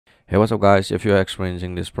Hey, what's up guys? If you're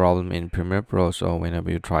experiencing this problem in Premiere Pro, so whenever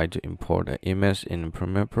you try to import an image in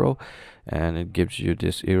Premiere Pro and it gives you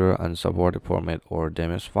this error, unsupported format or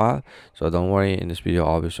damaged file, so don't worry, in this video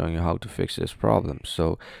I'll be showing you how to fix this problem.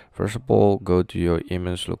 So first of all, go to your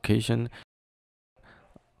image location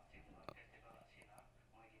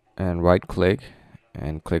and right click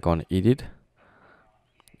and click on edit,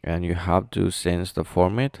 and you have to change the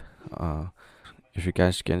format. If you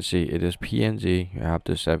guys can see, it is PNG, you have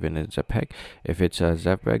to save in a JPEG. If it's a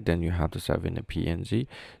JPEG, then you have to save in a PNG.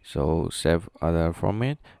 So save other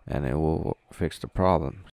format and it will fix the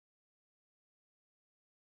problem.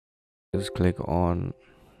 Just click on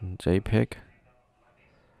JPEG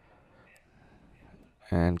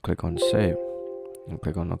and click on save and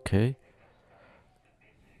click on OK.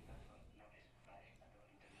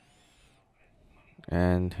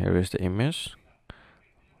 And here is the image.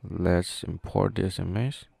 Let's import this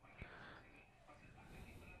image.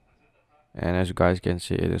 And as you guys can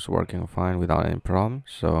see, it is working fine without any problem.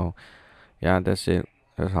 So yeah, that's it.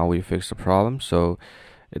 That's how we fix the problem. So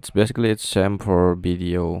it's same for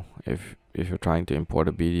video. If you're trying to import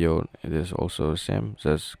a video, it is also the same.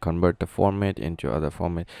 Just convert the format into other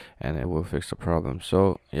format and it will fix the problem.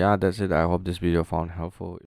 So yeah, that's it. I hope this video found helpful.